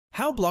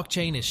How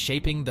blockchain is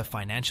shaping the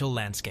financial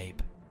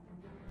landscape.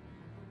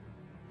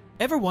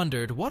 Ever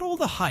wondered what all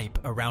the hype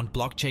around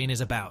blockchain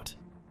is about?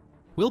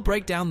 We'll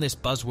break down this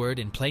buzzword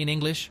in plain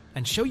English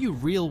and show you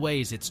real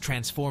ways it's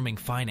transforming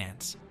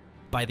finance.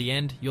 By the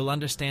end, you'll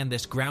understand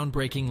this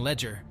groundbreaking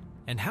ledger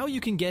and how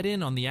you can get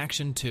in on the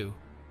action too.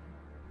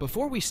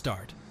 Before we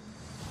start,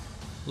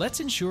 let's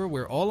ensure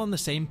we're all on the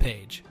same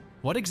page.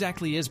 What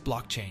exactly is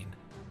blockchain?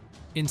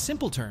 In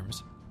simple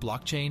terms,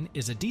 blockchain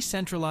is a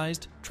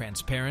decentralized,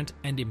 transparent,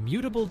 and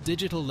immutable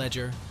digital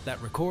ledger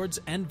that records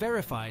and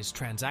verifies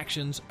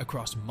transactions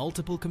across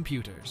multiple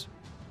computers.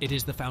 It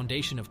is the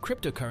foundation of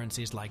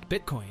cryptocurrencies like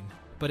Bitcoin,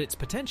 but its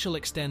potential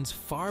extends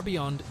far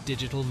beyond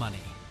digital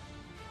money.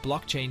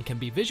 Blockchain can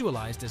be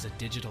visualized as a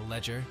digital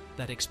ledger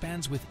that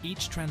expands with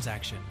each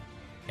transaction.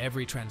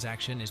 Every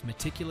transaction is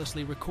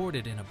meticulously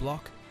recorded in a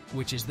block,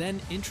 which is then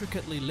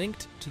intricately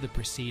linked to the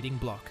preceding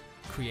block,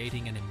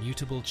 creating an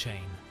immutable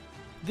chain.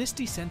 This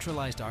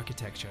decentralized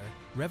architecture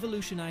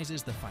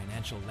revolutionizes the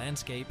financial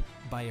landscape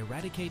by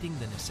eradicating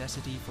the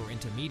necessity for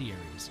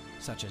intermediaries,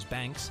 such as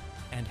banks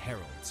and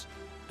heralds.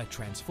 A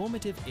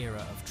transformative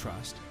era of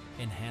trust,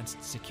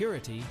 enhanced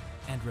security,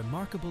 and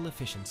remarkable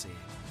efficiency.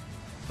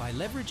 By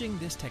leveraging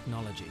this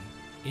technology,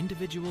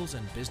 individuals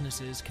and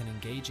businesses can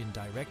engage in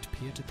direct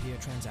peer-to-peer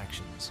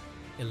transactions,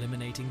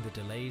 eliminating the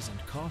delays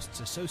and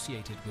costs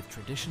associated with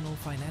traditional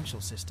financial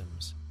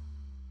systems.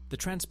 The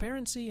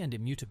transparency and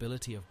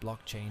immutability of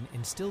blockchain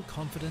instill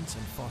confidence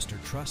and foster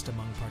trust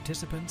among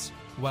participants,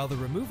 while the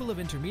removal of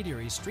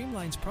intermediaries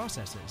streamlines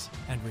processes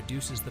and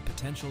reduces the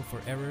potential for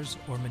errors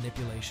or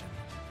manipulation.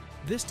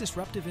 This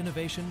disruptive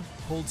innovation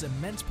holds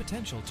immense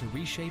potential to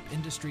reshape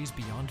industries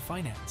beyond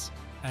finance,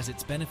 as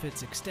its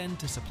benefits extend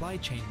to supply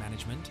chain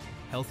management,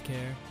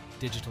 healthcare,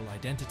 digital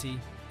identity,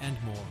 and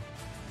more.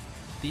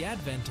 The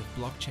advent of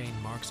blockchain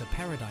marks a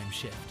paradigm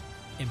shift,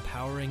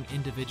 empowering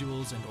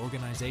individuals and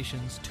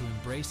organizations to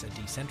embrace a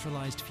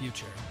decentralized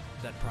future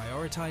that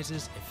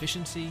prioritizes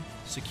efficiency,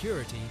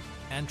 security,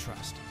 and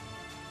trust.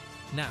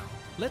 Now,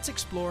 let's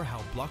explore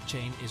how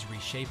blockchain is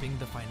reshaping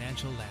the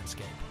financial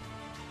landscape.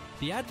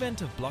 The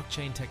advent of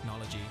blockchain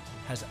technology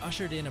has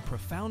ushered in a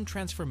profound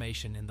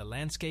transformation in the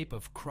landscape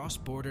of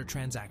cross-border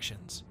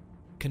transactions.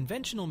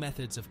 Conventional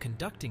methods of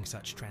conducting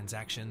such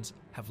transactions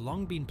have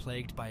long been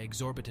plagued by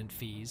exorbitant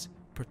fees,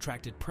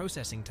 protracted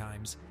processing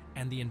times,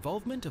 and the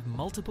involvement of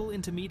multiple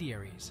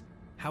intermediaries.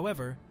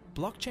 However,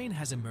 blockchain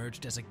has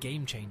emerged as a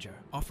game changer,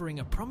 offering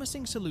a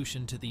promising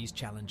solution to these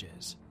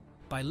challenges.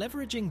 By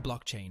leveraging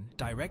blockchain,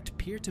 direct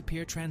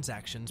peer-to-peer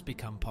transactions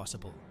become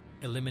possible,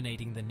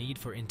 eliminating the need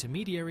for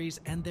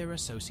intermediaries and their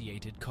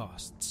associated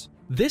costs.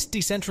 This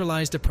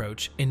decentralized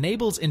approach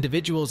enables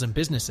individuals and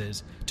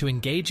businesses to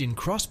engage in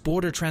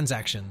cross-border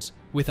transactions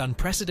with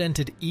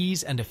unprecedented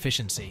ease and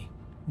efficiency.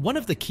 One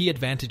of the key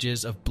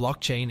advantages of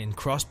blockchain in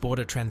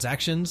cross-border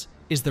transactions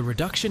is the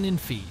reduction in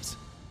fees.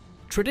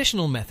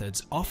 Traditional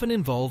methods often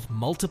involve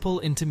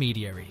multiple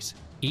intermediaries,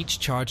 each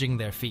charging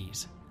their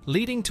fees,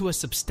 leading to a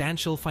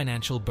substantial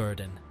financial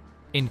burden.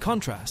 In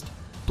contrast,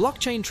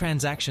 blockchain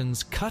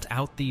transactions cut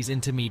out these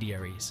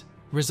intermediaries,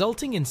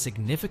 resulting in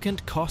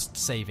significant cost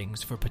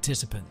savings for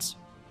participants.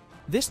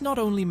 This not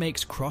only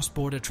makes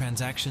cross-border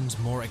transactions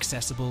more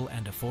accessible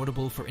and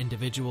affordable for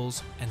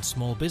individuals and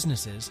small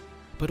businesses,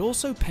 but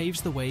also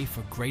paves the way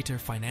for greater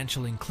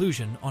financial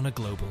inclusion on a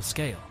global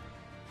scale.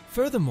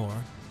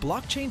 Furthermore,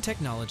 blockchain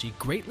technology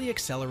greatly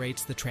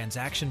accelerates the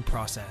transaction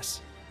process.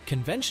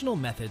 Conventional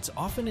methods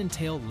often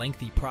entail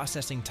lengthy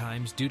processing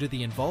times due to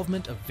the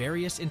involvement of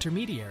various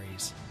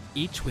intermediaries,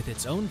 each with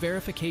its own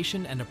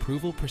verification and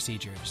approval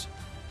procedures.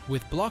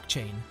 With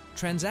blockchain,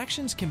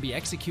 transactions can be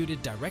executed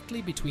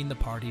directly between the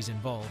parties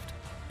involved,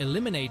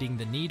 eliminating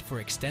the need for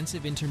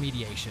extensive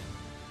intermediation.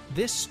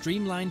 This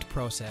streamlined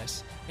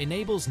process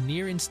enables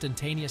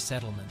near-instantaneous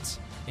settlements,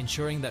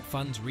 ensuring that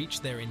funds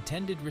reach their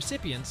intended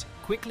recipients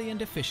quickly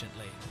and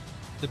efficiently.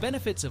 The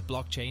benefits of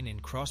blockchain in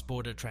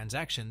cross-border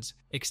transactions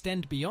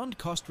extend beyond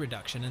cost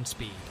reduction and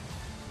speed.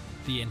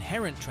 The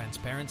inherent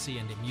transparency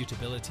and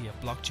immutability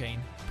of blockchain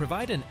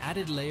provide an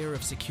added layer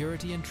of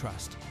security and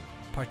trust.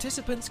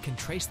 Participants can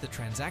trace the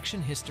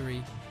transaction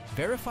history,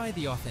 verify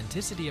the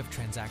authenticity of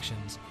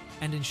transactions,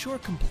 and ensure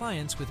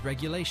compliance with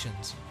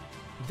regulations.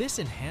 This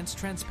enhanced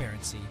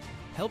transparency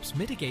helps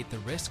mitigate the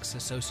risks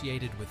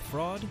associated with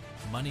fraud,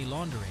 money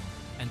laundering,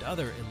 and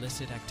other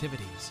illicit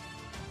activities.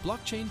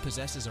 Blockchain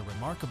possesses a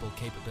remarkable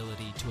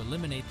capability to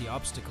eliminate the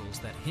obstacles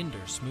that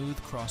hinder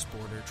smooth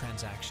cross-border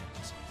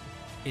transactions.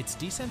 Its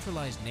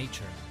decentralized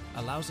nature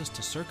allows us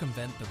to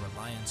circumvent the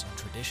reliance on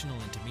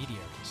traditional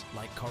intermediaries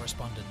like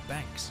correspondent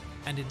banks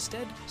and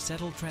instead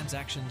settle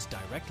transactions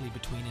directly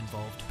between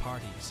involved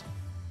parties.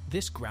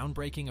 This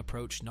groundbreaking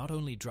approach not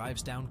only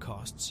drives down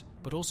costs,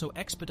 but also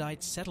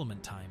expedites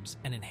settlement times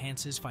and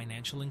enhances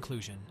financial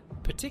inclusion,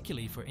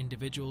 particularly for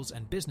individuals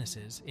and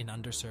businesses in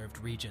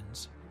underserved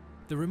regions.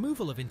 The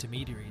removal of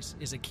intermediaries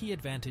is a key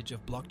advantage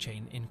of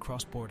blockchain in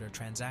cross-border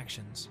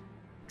transactions.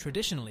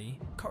 Traditionally,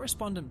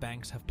 correspondent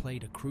banks have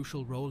played a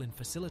crucial role in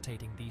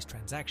facilitating these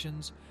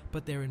transactions,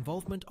 but their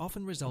involvement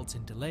often results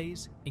in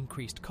delays,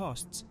 increased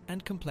costs,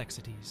 and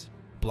complexities.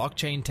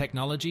 Blockchain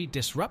technology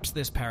disrupts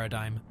this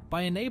paradigm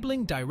by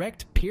enabling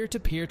direct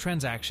peer-to-peer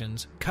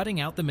transactions, cutting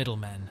out the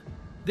middlemen.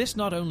 This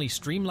not only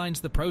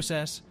streamlines the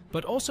process,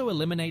 but also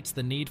eliminates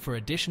the need for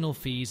additional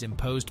fees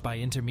imposed by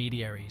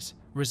intermediaries,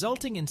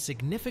 resulting in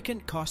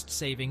significant cost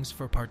savings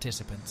for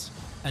participants.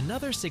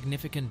 Another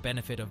significant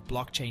benefit of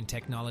blockchain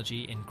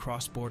technology in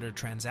cross-border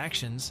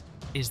transactions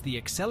is the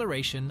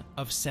acceleration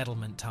of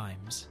settlement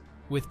times.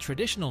 With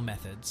traditional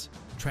methods,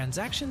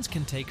 transactions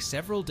can take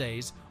several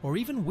days or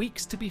even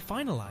weeks to be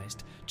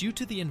finalized due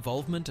to the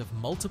involvement of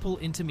multiple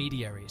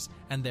intermediaries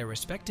and their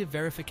respective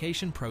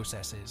verification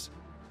processes.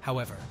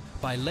 However,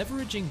 by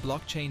leveraging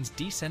blockchain's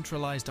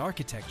decentralized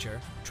architecture,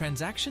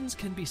 transactions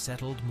can be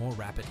settled more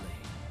rapidly.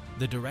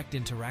 The direct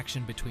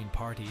interaction between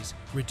parties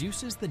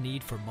reduces the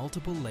need for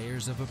multiple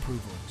layers of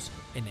approvals,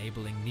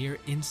 enabling near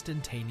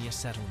instantaneous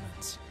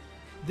settlements.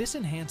 This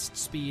enhanced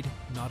speed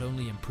not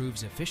only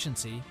improves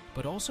efficiency,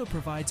 but also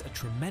provides a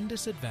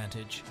tremendous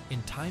advantage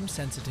in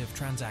time-sensitive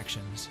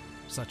transactions,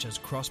 such as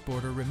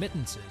cross-border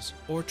remittances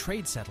or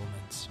trade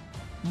settlements.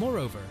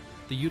 Moreover,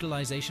 the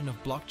utilization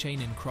of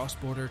blockchain in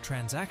cross-border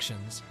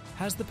transactions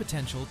has the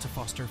potential to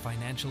foster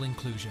financial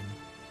inclusion,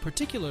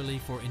 particularly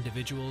for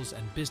individuals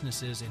and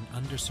businesses in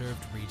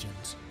underserved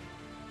regions.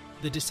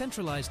 The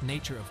decentralized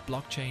nature of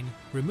blockchain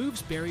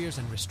removes barriers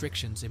and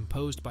restrictions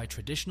imposed by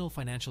traditional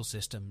financial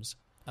systems,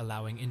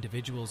 allowing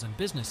individuals and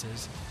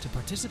businesses to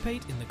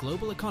participate in the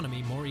global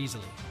economy more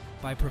easily.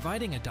 By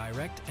providing a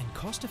direct and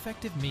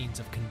cost-effective means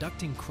of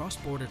conducting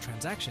cross-border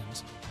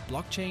transactions,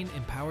 blockchain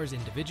empowers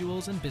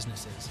individuals and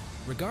businesses,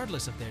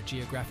 regardless of their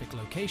geographic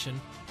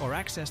location or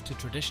access to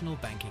traditional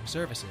banking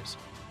services.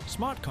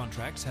 Smart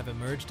contracts have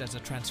emerged as a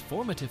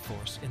transformative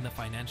force in the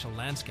financial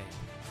landscape.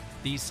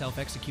 These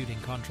self-executing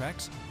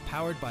contracts,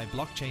 powered by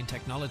blockchain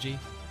technology,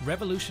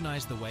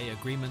 revolutionize the way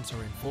agreements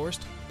are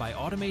enforced by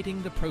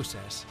automating the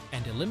process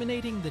and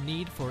eliminating the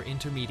need for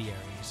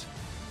intermediaries.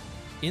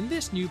 In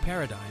this new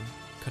paradigm,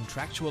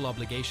 contractual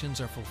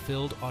obligations are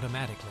fulfilled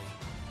automatically,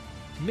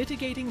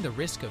 mitigating the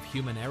risk of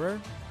human error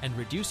and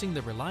reducing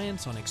the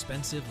reliance on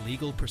expensive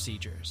legal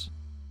procedures.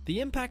 The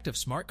impact of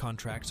smart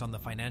contracts on the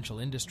financial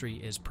industry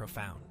is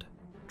profound.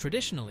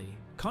 Traditionally,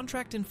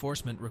 contract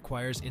enforcement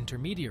requires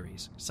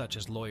intermediaries, such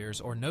as lawyers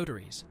or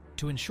notaries,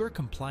 to ensure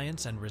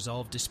compliance and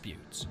resolve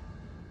disputes.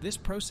 This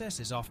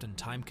process is often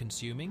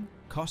time-consuming,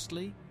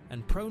 costly,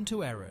 and prone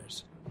to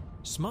errors.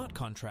 Smart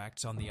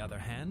contracts, on the other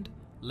hand,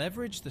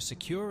 leverage the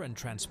secure and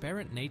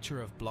transparent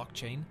nature of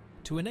blockchain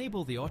to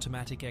enable the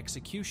automatic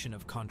execution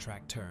of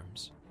contract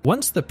terms.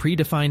 Once the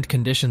predefined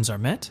conditions are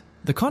met,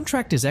 the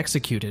contract is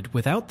executed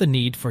without the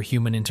need for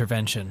human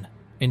intervention,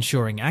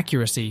 ensuring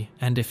accuracy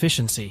and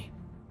efficiency.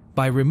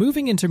 By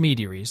removing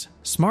intermediaries,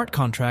 smart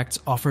contracts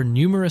offer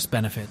numerous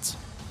benefits.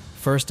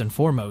 First and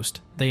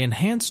foremost, they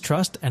enhance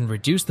trust and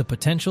reduce the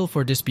potential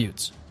for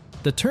disputes.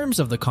 The terms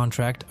of the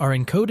contract are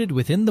encoded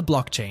within the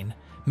blockchain,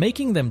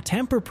 making them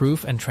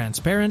tamper-proof and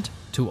transparent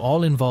to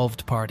all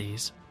involved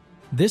parties.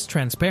 This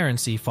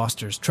transparency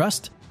fosters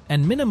trust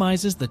and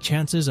minimizes the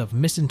chances of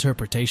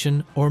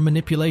misinterpretation or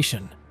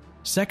manipulation.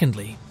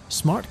 Secondly,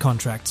 smart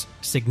contracts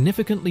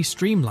significantly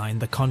streamline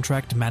the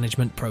contract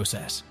management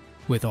process.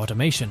 With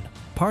automation,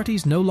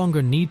 parties no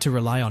longer need to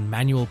rely on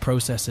manual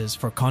processes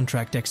for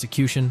contract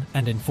execution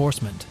and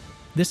enforcement.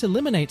 This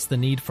eliminates the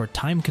need for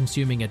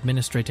time-consuming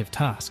administrative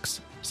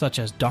tasks, such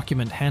as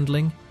document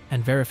handling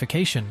and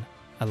verification,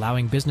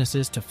 allowing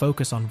businesses to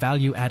focus on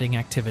value-adding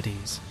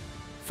activities.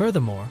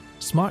 Furthermore,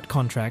 smart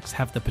contracts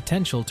have the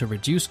potential to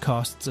reduce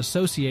costs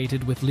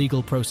associated with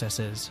legal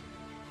processes.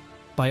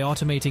 By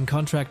automating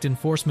contract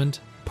enforcement,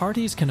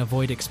 parties can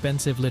avoid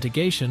expensive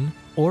litigation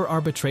or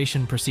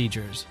arbitration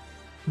procedures.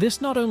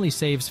 This not only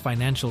saves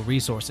financial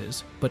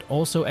resources, but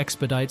also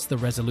expedites the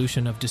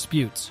resolution of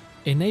disputes,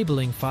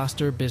 enabling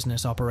faster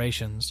business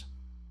operations.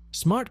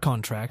 Smart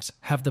contracts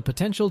have the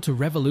potential to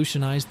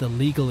revolutionize the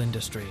legal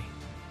industry.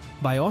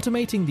 By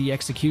automating the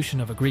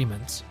execution of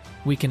agreements,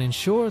 we can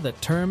ensure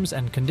that terms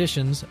and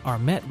conditions are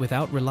met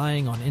without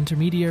relying on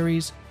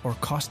intermediaries or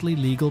costly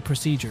legal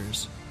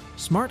procedures.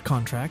 Smart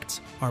contracts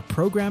are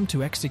programmed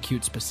to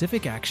execute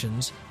specific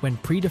actions when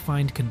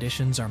predefined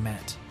conditions are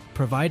met,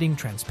 providing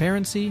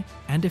transparency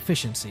and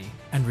efficiency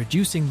and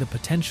reducing the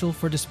potential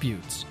for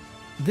disputes.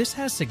 This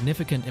has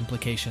significant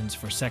implications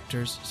for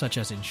sectors such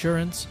as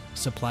insurance,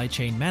 supply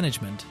chain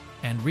management,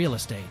 and real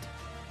estate.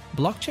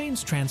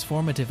 Blockchain's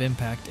transformative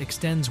impact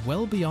extends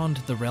well beyond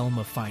the realm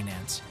of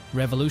finance,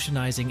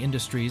 revolutionizing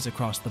industries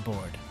across the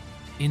board.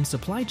 In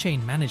supply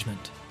chain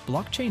management,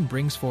 blockchain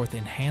brings forth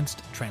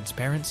enhanced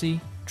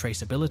transparency,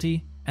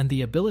 traceability, and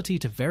the ability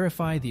to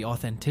verify the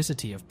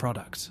authenticity of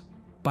products.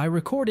 By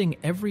recording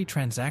every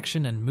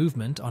transaction and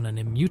movement on an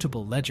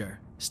immutable ledger,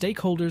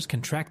 stakeholders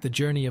can track the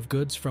journey of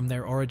goods from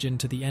their origin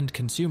to the end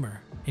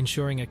consumer,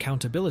 ensuring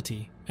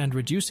accountability and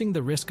reducing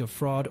the risk of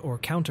fraud or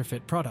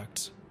counterfeit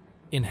products.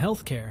 In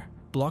healthcare,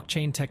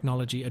 blockchain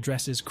technology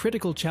addresses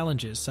critical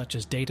challenges such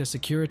as data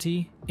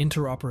security,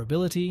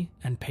 interoperability,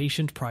 and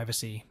patient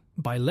privacy.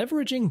 By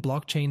leveraging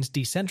blockchain's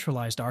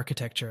decentralized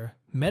architecture,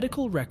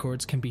 medical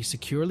records can be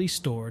securely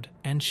stored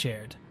and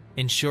shared,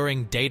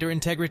 ensuring data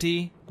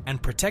integrity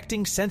and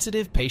protecting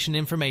sensitive patient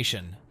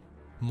information.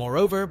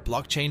 Moreover,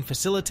 blockchain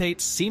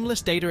facilitates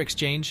seamless data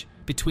exchange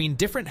between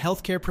different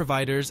healthcare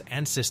providers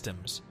and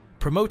systems,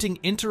 promoting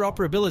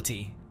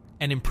interoperability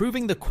and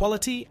improving the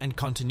quality and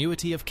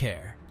continuity of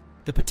care.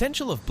 The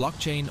potential of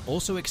blockchain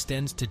also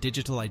extends to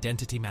digital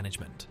identity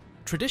management.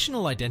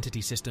 Traditional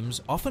identity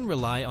systems often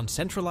rely on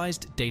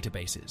centralized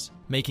databases,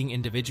 making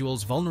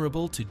individuals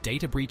vulnerable to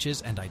data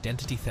breaches and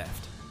identity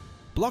theft.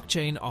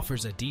 Blockchain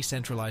offers a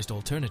decentralized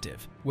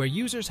alternative, where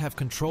users have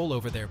control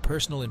over their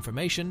personal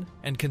information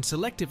and can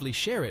selectively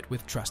share it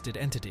with trusted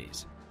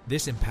entities.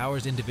 This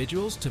empowers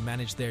individuals to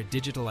manage their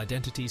digital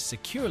identities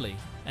securely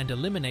and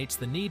eliminates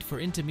the need for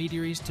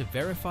intermediaries to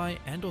verify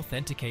and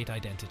authenticate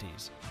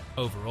identities.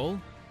 Overall,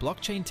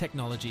 blockchain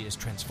technology is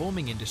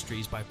transforming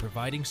industries by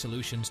providing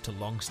solutions to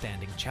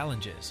long-standing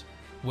challenges.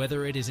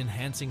 Whether it is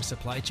enhancing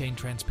supply chain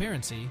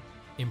transparency,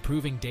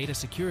 improving data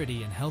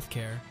security in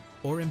healthcare,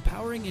 or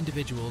empowering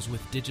individuals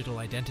with digital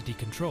identity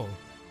control,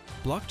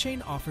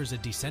 blockchain offers a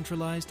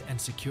decentralized and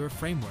secure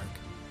framework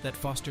that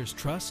fosters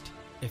trust,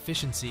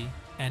 efficiency,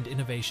 and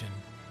innovation.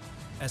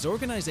 As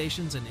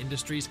organizations and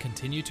industries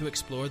continue to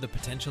explore the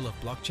potential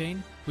of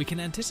blockchain, we can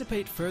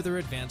anticipate further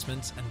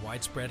advancements and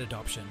widespread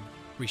adoption,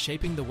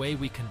 reshaping the way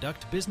we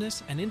conduct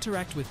business and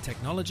interact with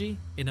technology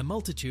in a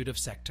multitude of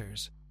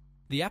sectors.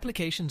 The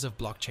applications of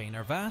blockchain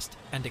are vast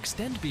and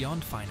extend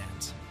beyond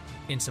finance.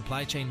 In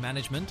supply chain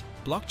management,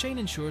 blockchain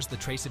ensures the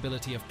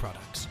traceability of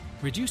products,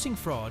 reducing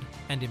fraud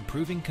and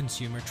improving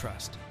consumer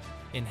trust.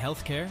 In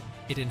healthcare,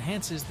 it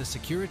enhances the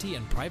security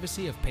and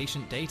privacy of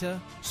patient data,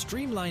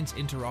 streamlines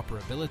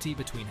interoperability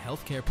between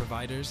healthcare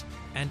providers,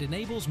 and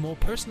enables more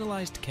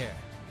personalized care.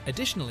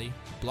 Additionally,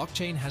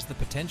 blockchain has the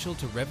potential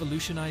to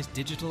revolutionize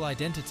digital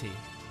identity,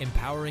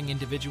 empowering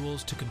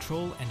individuals to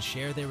control and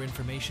share their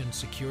information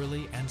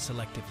securely and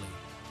selectively.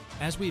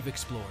 As we've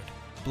explored,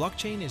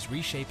 blockchain is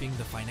reshaping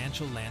the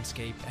financial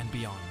landscape and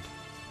beyond.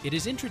 It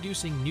is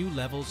introducing new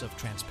levels of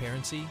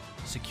transparency,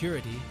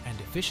 security, and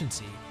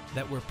efficiency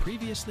that were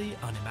previously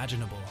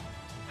unimaginable.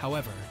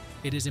 However,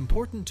 it is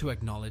important to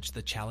acknowledge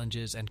the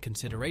challenges and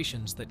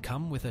considerations that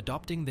come with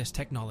adopting this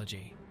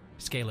technology.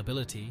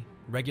 Scalability,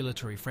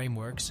 regulatory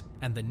frameworks,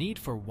 and the need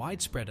for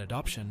widespread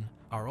adoption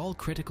are all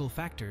critical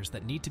factors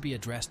that need to be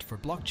addressed for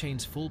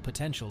blockchain's full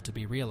potential to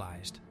be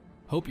realized.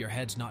 Hope your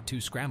head's not too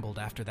scrambled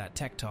after that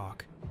tech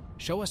talk.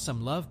 Show us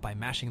some love by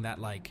mashing that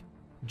like.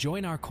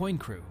 Join our coin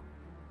crew.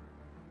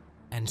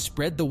 And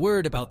spread the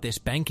word about this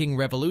banking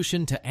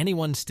revolution to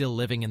anyone still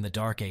living in the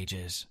dark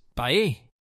ages. Bye!